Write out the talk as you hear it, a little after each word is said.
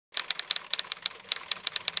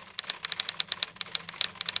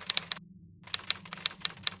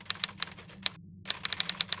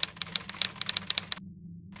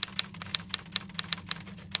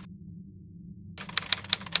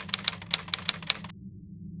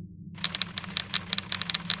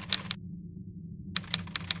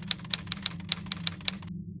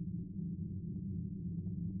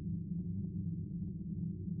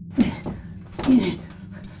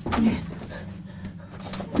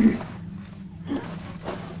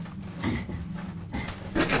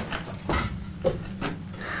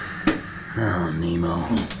Oh, Nemo.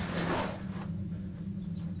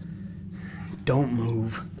 Don't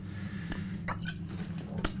move.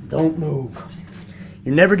 Don't move.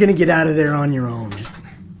 You're never gonna get out of there on your own.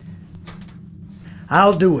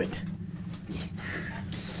 I'll do it.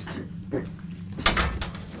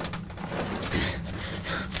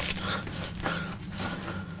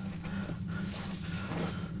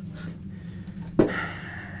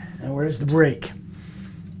 Now where's the brake?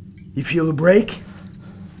 You feel the brake?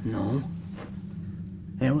 No.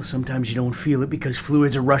 Yeah, well, sometimes you don't feel it because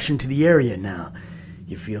fluids are rushing to the area now.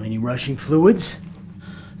 You feel any rushing fluids?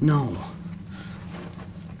 No.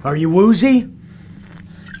 Are you woozy?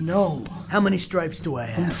 No. How many stripes do I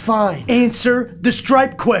have? I'm fine. Answer the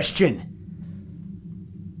stripe question.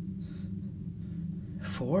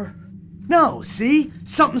 4? No, see?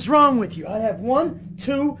 Something's wrong with you. I have 1,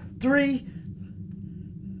 2, 3,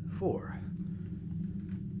 4.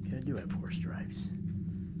 Okay, I do have 4 stripes.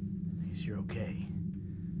 I guess you're okay.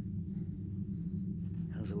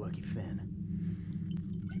 How's a lucky fin?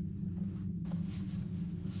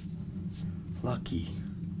 Lucky.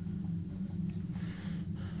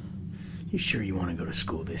 You sure you want to go to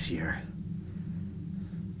school this year?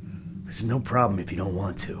 There's no problem if you don't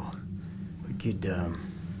want to. We could,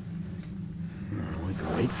 we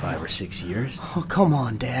could wait 5 or 6 years. Oh, come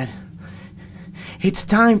on, Dad. It's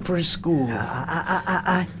time for school.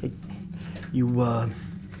 You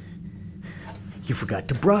forgot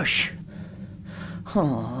to brush.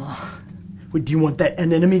 Oh. Do you want that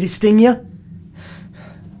anemone to sting you?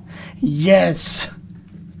 Yes.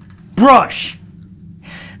 Brush!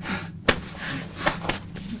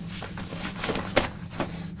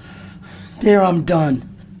 There, I'm done.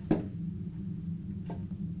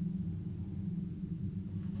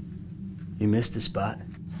 You missed a spot.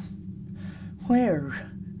 Where?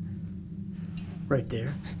 Right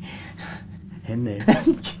there. And there.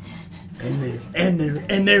 And there. And there.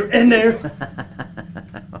 And there. And there.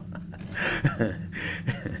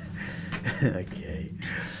 Okay.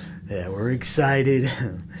 Yeah, we're excited.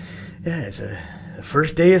 Yeah, it's the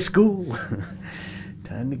first day of school.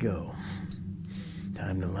 Time to go.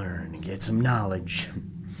 Time to learn and get some knowledge.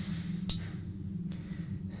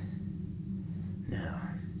 Now,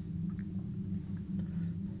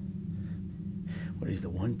 what is the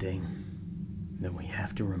one thing that we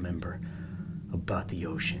have to remember about the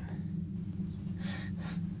ocean?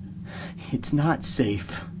 It's not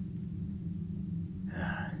safe.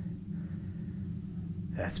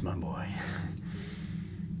 That's my boy.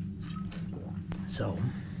 So,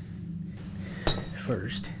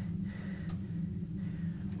 first,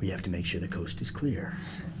 we have to make sure the coast is clear.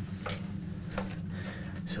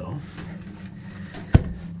 So,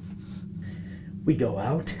 we go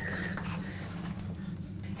out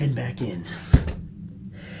and back in.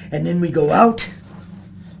 And then we go out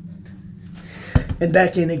and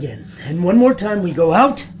back in again. And one more time we go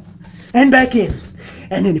out and back in.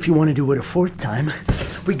 And then if you want to do it a 4th time,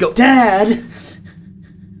 we go, Dad!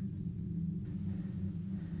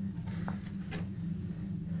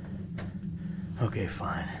 Okay,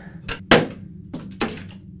 fine.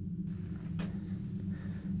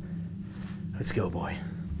 Let's go, boy.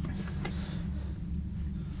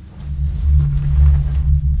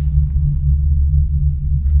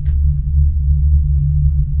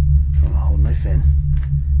 Hold my fin.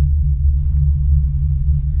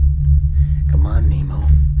 Come on, Nemo.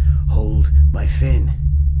 Hold my fin.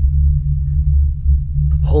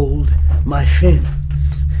 Hold my fin.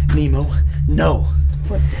 Nemo, no.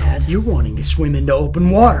 What, Dad? You're wanting to swim into open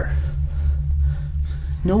water.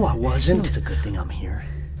 No, I wasn't. You know, it's a good thing I'm here.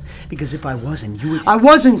 Because if I wasn't, you would... I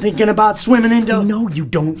wasn't thinking about swimming into... No, you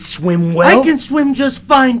don't swim well. I can swim just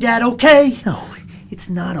fine, Dad, okay? No, it's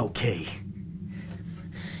not okay.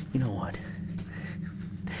 You know what?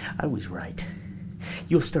 I was right.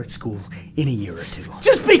 You'll start school in a year or 2.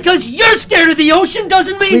 Just because you're scared of the ocean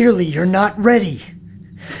doesn't mean... Clearly, you're not ready.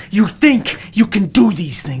 You think you can do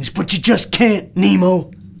these things, but you just can't,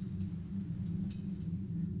 Nemo.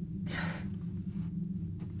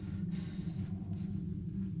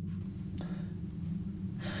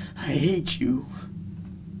 I hate you.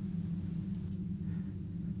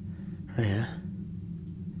 Yeah?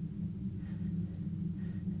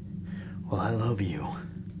 Well, I love you.